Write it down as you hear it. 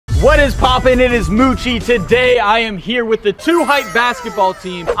What is poppin'? It is Moochie. Today I am here with the 2HYPE basketball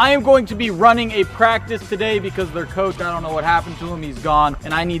team. I am going to be running a practice today because their coach, I don't know what happened to him, he's gone,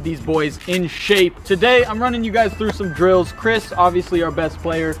 and I need these boys in shape. Today I'm running you guys through some drills. Chris, obviously our best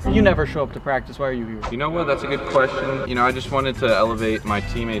player. You never show up to practice. Why are you here? You know what? That's a good question. You know, I just wanted to elevate my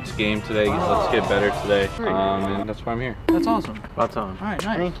teammates' game today. Let's get better today. And that's why I'm here. That's awesome. About time. All right,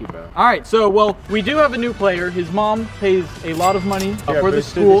 nice. Thank you, bro. All right, so, well, we do have a new player. His mom pays a lot of money for the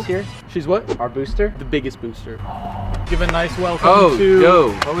school. She's what? Our booster? The biggest booster. Give a nice welcome to...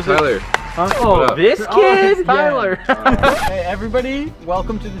 yo, what was Tyler. it? Oh, this kid? Oh, Tyler. Yeah. Hey, everybody,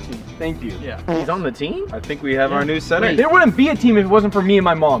 welcome to the team. Thank you. Yeah. He's on the team? I think we have our new center. Wait, there wouldn't be a team if it wasn't for me and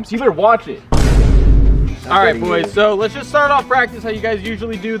my mom, so you better watch it. All right, boys, so let's just start off practice how you guys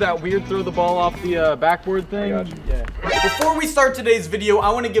usually do, that weird throw the ball off the backboard thing. I got you. Yeah. Before we start today's video, I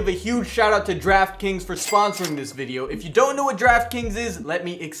want to give a huge shout out to DraftKings for sponsoring this video. If you don't know what DraftKings is, let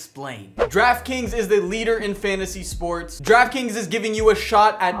me explain. DraftKings is the leader in fantasy sports. DraftKings is giving you a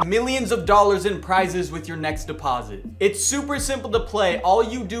shot at millions of dollars in prizes with your next deposit. It's super simple to play. All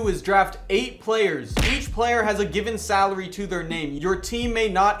you do is draft 8 players. Each player has a given salary to their name. Your team may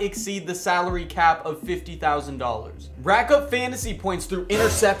not exceed the salary cap of $50,000. Rack up fantasy points through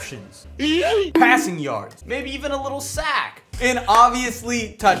interceptions, passing yards, maybe even a little sack, and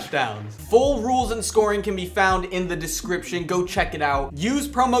obviously touchdowns. Full rules and scoring can be found in the description. Go check it out. Use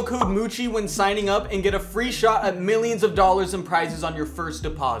promo code Moochie when signing up and get a free shot at millions of dollars in prizes on your first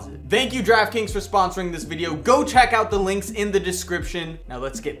deposit. Thank you, DraftKings, for sponsoring this video. Go check out the links in the description. Now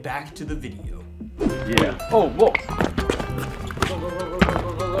let's get back to the video. Yeah. Oh, whoa. Go, go, go, go,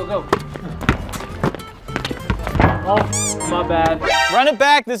 go, go, go. Oh, my bad. Run it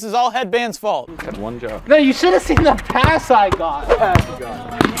back. This is all Headband's fault. Had one job. No, you should have seen the pass I got.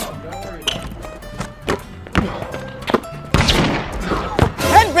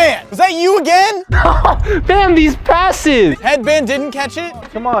 Headband! Was that you again? Damn, these passes. Headband didn't catch it?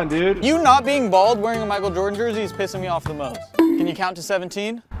 Come on, dude. You not being bald wearing a Michael Jordan jersey is pissing me off the most. Can you count to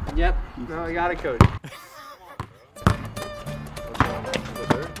 17? Yep. No, I got it, coach.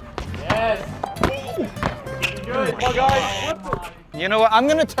 Yes. Good. Come on, guys. You know what? I'm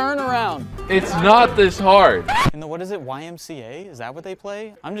gonna turn around. It's not this hard. And the, what is it? YMCA? Is that what they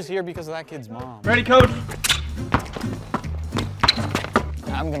play? I'm just here because of that kid's mom. Ready, coach?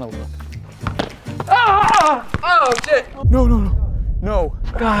 I'm gonna look. Ah! Oh, shit. No, no, no. No.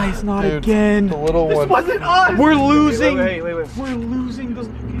 Guys, not again. The little one. This wasn't us. We're losing. Wait. We're losing. This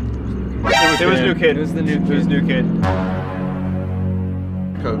It was new kid. It was the new kid.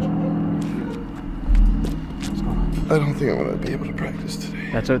 Coach. I don't think I'm gonna be able to practice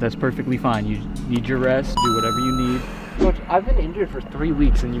today. That's perfectly fine. You need your rest. Do whatever you need. Coach, I've been injured for 3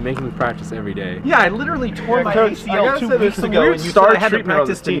 weeks and you make me practice every day. Yeah, I literally tore my Coach, I ACL gotta 2 say, weeks there's some ago, weird and you star said I had to treatment on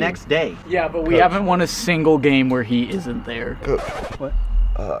practice this the team. next day. Yeah, but we haven't won a single game where he isn't there. Coach, What?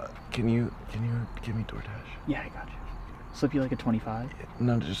 can you give me DoorDash? Yeah, I got you. Slip you like a 25?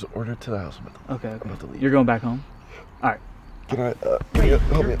 No, just order it to the house. Okay. I'm about to leave. You're going back home? All right. Can I? Can you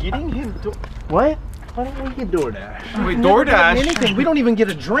help me? Getting him. What? Why don't we get DoorDash? Wait, We've never gotten DoorDash? anything. We don't even get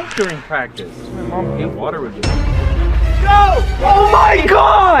a drink during practice. My mom ate water with you. No! Oh my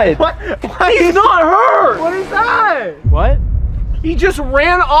God! What? Why? He's not hurt. What is that? What? He just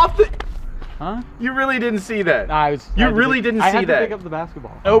ran off the. Huh? You really didn't see that. You really didn't I see had that. to pick up the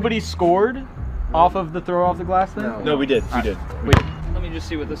basketball. Nobody scored off of the throw off the glass thing? No, we did. We did. Wait, let me just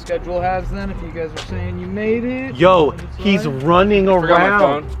see what the schedule has then, if you guys are saying you made it. Yo, he's running Forgot my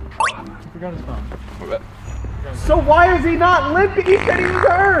around. phone. I forgot his phone. So why is he not limping? He said he was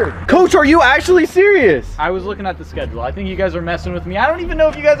hurt. Coach, are you actually serious? I was looking at the schedule. I think you guys are messing with me. I don't even know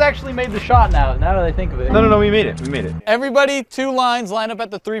if you guys actually made the shot now that I think of it. No, we made it. We made it. Everybody, 2 lines, line up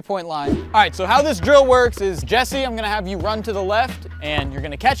at the 3-point line. All right, so how this drill works is, Jesse, I'm gonna have you run to the left and you're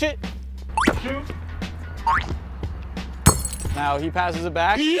gonna catch it. Shoot. Now he passes it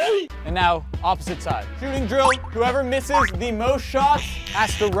back. And now opposite side. Shooting drill, whoever misses the most shots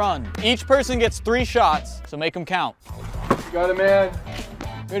has to run. Each person gets 3 shots, so make them count. You got it, man.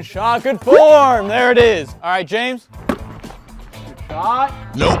 Good shot, good form. There it is. All right, James. Good shot.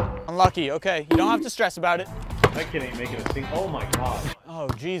 Nope. Unlucky, okay. You don't have to stress about it. That kid ain't making a thing. Oh my God. Oh,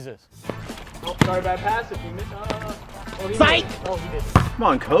 Jesus. Oh, sorry, bad pass if you missed. Oh, he Psych! did. Oh, he did. Come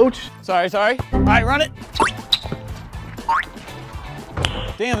on, coach. Sorry. All right, run it.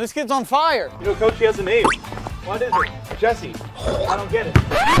 Damn, this kid's on fire. You know, coach, he has a name. What is it? Jesse. I don't get it.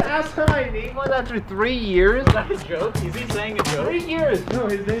 Last time I named one after 3 years? Is that a joke? Is he saying a joke? 3 years. No,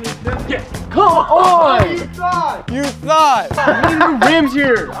 his name is Jesse. Yes. Come on! You thought. You thought. I'm getting new rims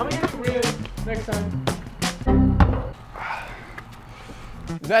here. I'm gonna get new rims next time.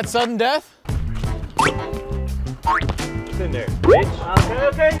 Is that sudden death? It's in there, bitch.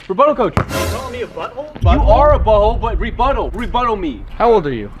 Okay. Rebuttal, coach. You calling me a butthole? You are a butthole, but rebuttal me. How old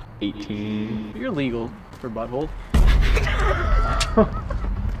are you? 18. You're legal for butthole.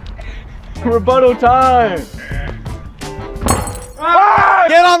 Rebuttal time.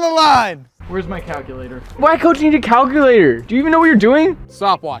 Get on the line. Where's my calculator? Why, coach, you need a calculator? Do you even know what you're doing?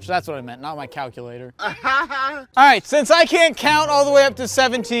 Stopwatch, that's what I meant, not my calculator. All right, since I can't count all the way up to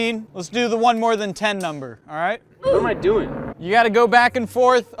 17, let's do the one more than 10 number, all right? What am I doing? You gotta go back and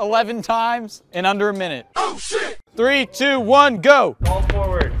forth 11 times in under a minute. Oh, shit! 3, 2, 1, go! Ball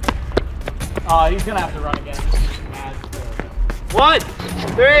forward. He's gonna have to run again. 1,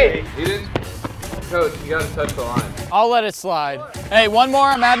 3. He didn't. Coach, you gotta touch the line. I'll let it slide. Hey, one more,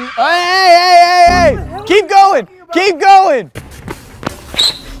 I'm adding. Hey! Keep going! Keep going!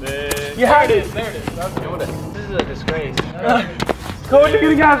 Yeah, there it is. This is a disgrace. Coach, you're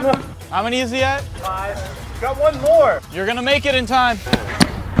gonna gas me. How many is he at? 5. Got one more. You're gonna make it in time.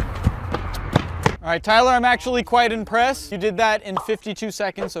 All right, Tyler, I'm actually quite impressed. You did that in 52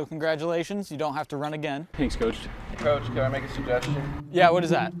 seconds, so congratulations. You don't have to run again. Thanks, coach. Coach, can I make a suggestion? Yeah, what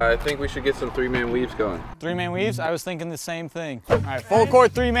is that? I think we should get some 3-man weaves going. 3-man weaves? I was thinking the same thing. All right, full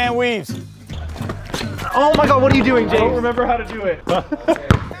court 3-man weaves. Oh my God, what are you doing, James? I don't remember how to do it.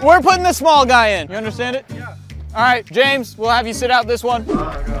 We're putting the small guy in. You understand it? Yeah. All right, James, we'll have you sit out this one. Oh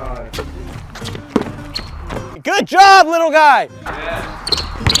my God. Good job, little guy. Yeah.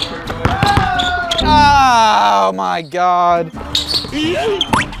 Oh my God.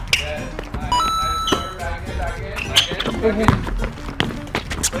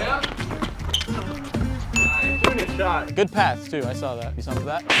 Good pass too, I saw that. You saw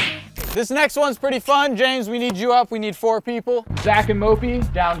that? This next one's pretty fun. James, we need you up. We need 4 people. Zach and Moochie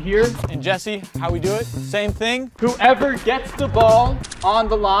down here. And Jesse, how we do it? Same thing. Whoever gets the ball on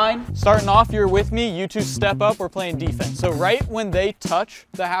the line. Starting off, you're with me. You two step up. We're playing defense. So right when they touch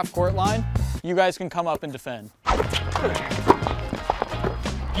the half-court line, you guys can come up and defend.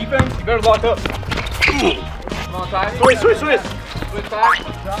 Defense, you better lock up. Come on, Ty. Switch. Switch back.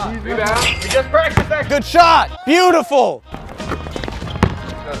 Rebound. We just practiced that. Good shot. Beautiful.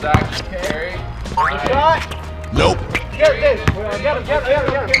 Go, Zach. Carry. Good shot. Nope. Get him.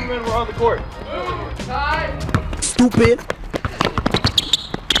 Cameraman, we're on the court. Stupid.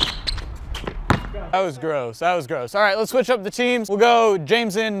 That was gross. That was gross. All right, let's switch up the teams. We'll go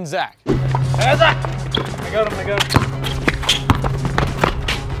James and Zach. Hey, Zach. I got him.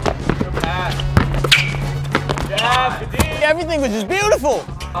 Everything was just beautiful.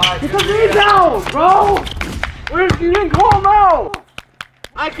 Because he's out, bro. You didn't call him out.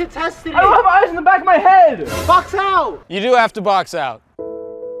 I contested it. I don't have eyes in the back of my head. Box out. You do have to box out.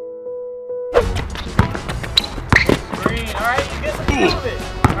 Green. All right, you get the feel of it.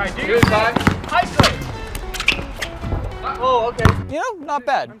 All right, do your Good, Ty. high play. Oh, okay. You know, not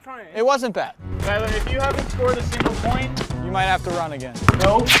bad. trying. It wasn't bad. Tyler, if you haven't scored a single point, You might have to run again.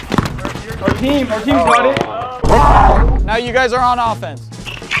 No. Our team's got it. Now you guys are on offense.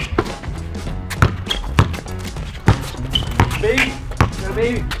 Baby. Got a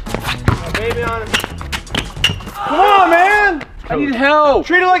baby. baby on him. Come on, man. I need help.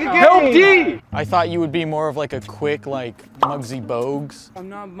 Treat it like a game. Help D. I thought you would be more of like a quick, like, Muggsy Bogues. I'm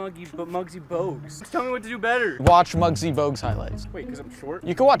not Muggsy Bogues. Tell me what to do better. Watch Muggsy Bogues highlights. Wait, because I'm short?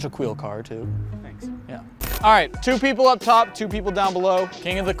 You could watch a Queel Car too. Thanks. Yeah. All right, 2 people up top, 2 people down below.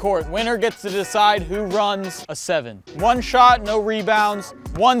 King of the court. Winner gets to decide who runs a 7. 1 shot, no rebounds.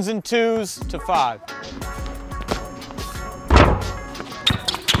 1s and 2s to 5.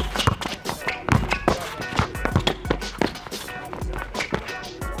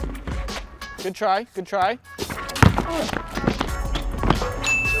 Good try, good try.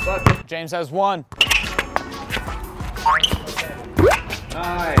 James has 1.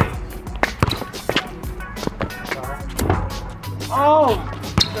 Nice. Oh.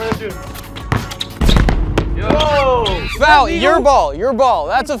 Yo. Foul, your ball,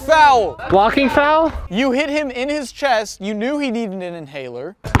 that's a foul. Blocking foul? You hit him in his chest, you knew he needed an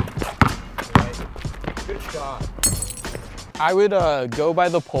inhaler. Good shot. I would go by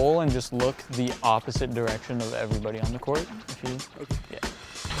the pole and just look the opposite direction of everybody on the court. If you, yeah.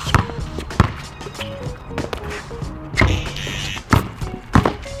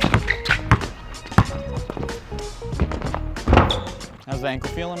 How's the ankle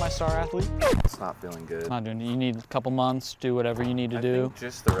feeling, my star athlete? It's not feeling good. Not doing it. You need a couple months, do whatever you need to I do. think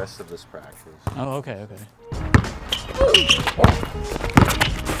just the rest of this practice. Oh, okay, okay.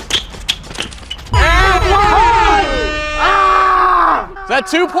 Is that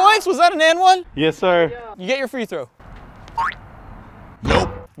 2 points? Was that an and one? Yes, sir. You get your free throw. Nope.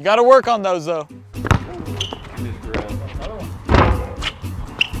 You gotta work on those though.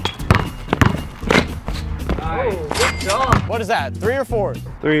 Good job. What is that, 3 or 4?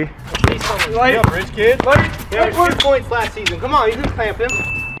 3. Light up, rich kid. Yeah, 2 points last season. Come on, you can clamp him.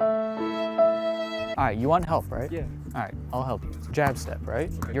 All right, you want help, right? Yeah. All right, I'll help you. Jab step,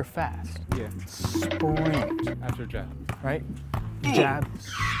 right? Okay. You're fast. Yeah. Sprint, After jab. right? Jab,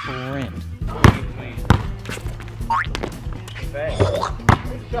 sprint.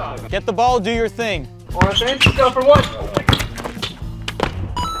 Get the ball, do your thing. On offense, go for what?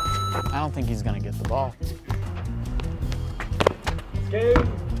 I don't think he's gonna get the ball. Okay.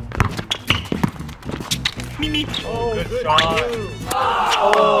 Oh, good shot.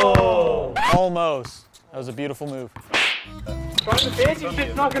 Oh. Almost. That was a beautiful move. Trying the fancy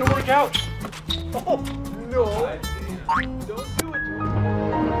shit's not gonna work out. Oh, no. Don't do it.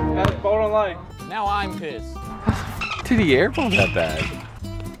 Got it, ball on line. Now I'm pissed. Did he airball that bad?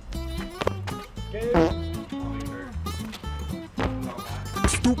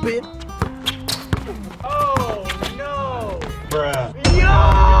 Stupid. Oh, no. Bruh.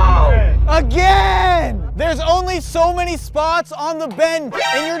 Yo! Again! There's only so many spots on the bench,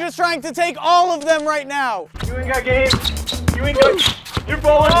 and you're just trying to take all of them right now. You ain't got game. You ain't got. You're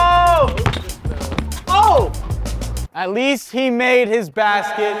bowling. Oh! Oh! At least he made his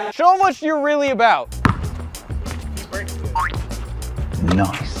basket. Show him what you're really about.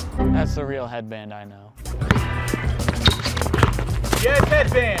 Nice. That's the real headband I know. Yes,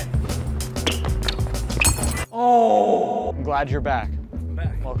 headband. Oh! I'm glad you're back.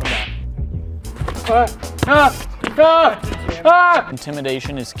 Welcome back.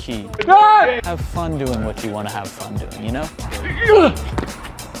 Intimidation is key. Have fun doing what you want to have fun doing, you know?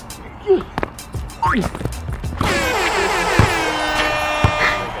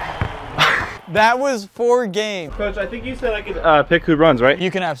 That was 4 games. Coach, I think you said I could pick who runs, right?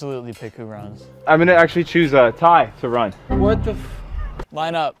 You can absolutely pick who runs. I'm gonna actually choose Ty to run. What the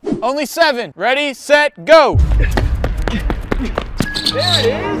Line up. Only 7. Ready, set, go! There it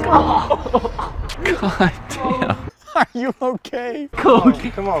is! God damn. Are you okay? Coach,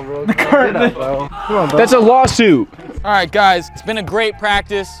 come on, bro. Come on, bro. That's a lawsuit. All right, guys, it's been a great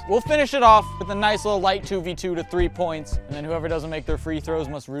practice. We'll finish it off with a nice little light 2v2 to 3 points, and then whoever doesn't make their free throws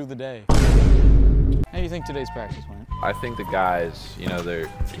must rue the day. How do you think today's practice went? I think the guys, you know, they're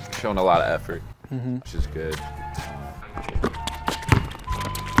showing a lot of effort, which is good.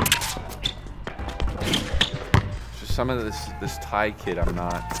 Just some of this Thai kid, I'm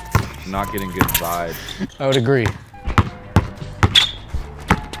not getting good vibes. I would agree.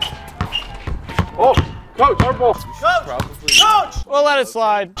 Oh, coach, our ball. Coach! We'll let it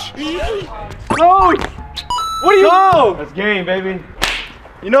slide. Coach! What are you? Go! That's game, baby.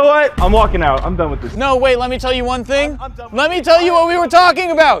 You know what? I'm walking out. I'm done with this. No, wait, let me tell you one thing. Let me tell you what we were talking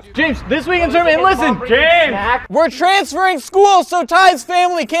about. James, this week in tournament, listen, James! We're transferring schools so Ty's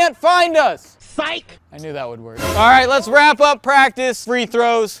family can't find us. Psych! I knew that would work. All right, let's wrap up practice. Free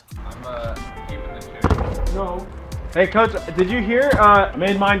throws. I'm keeping the chair. No. Hey, coach, did you hear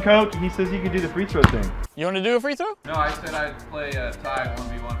Made Mine coach? He says you could do the free throw thing. You want to do a free throw? No, I said I'd play Thai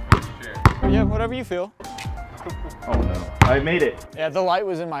 1v1 for the chair. Yeah, whatever you feel. Oh no, I made it. Yeah, the light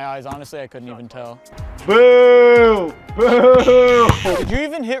was in my eyes. Honestly, I couldn't even tell. Boo! Boo! Did you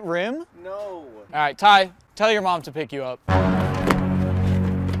even hit rim? No. All right, Ty, tell your mom to pick you up.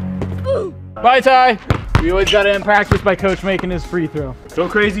 Bye, Ty. We always got to end practice by coach making his free throw. Go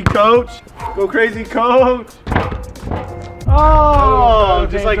crazy, coach. Go crazy, coach. Oh,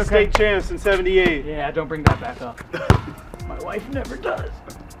 just James, like okay. state champs in '78. Yeah, don't bring that back up. My wife never does.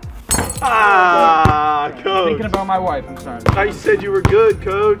 Ah, coach. Thinking about my wife, I'm sorry. I said you were good,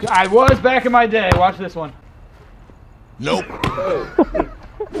 coach. I was back in my day. Watch this one. Nope. I'm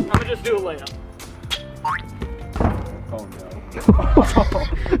gonna just do a layup. Oh no.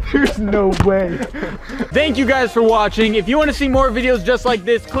 There's no way. Thank you guys for watching. If you want to see more videos just like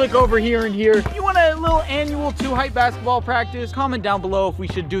this, click over here and here. If you want a little annual 2Hype basketball practice, comment down below if we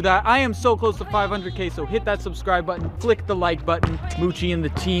should do that. I am so close to 500K, so hit that subscribe button, click the like button. Moochie and the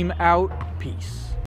team out. Peace.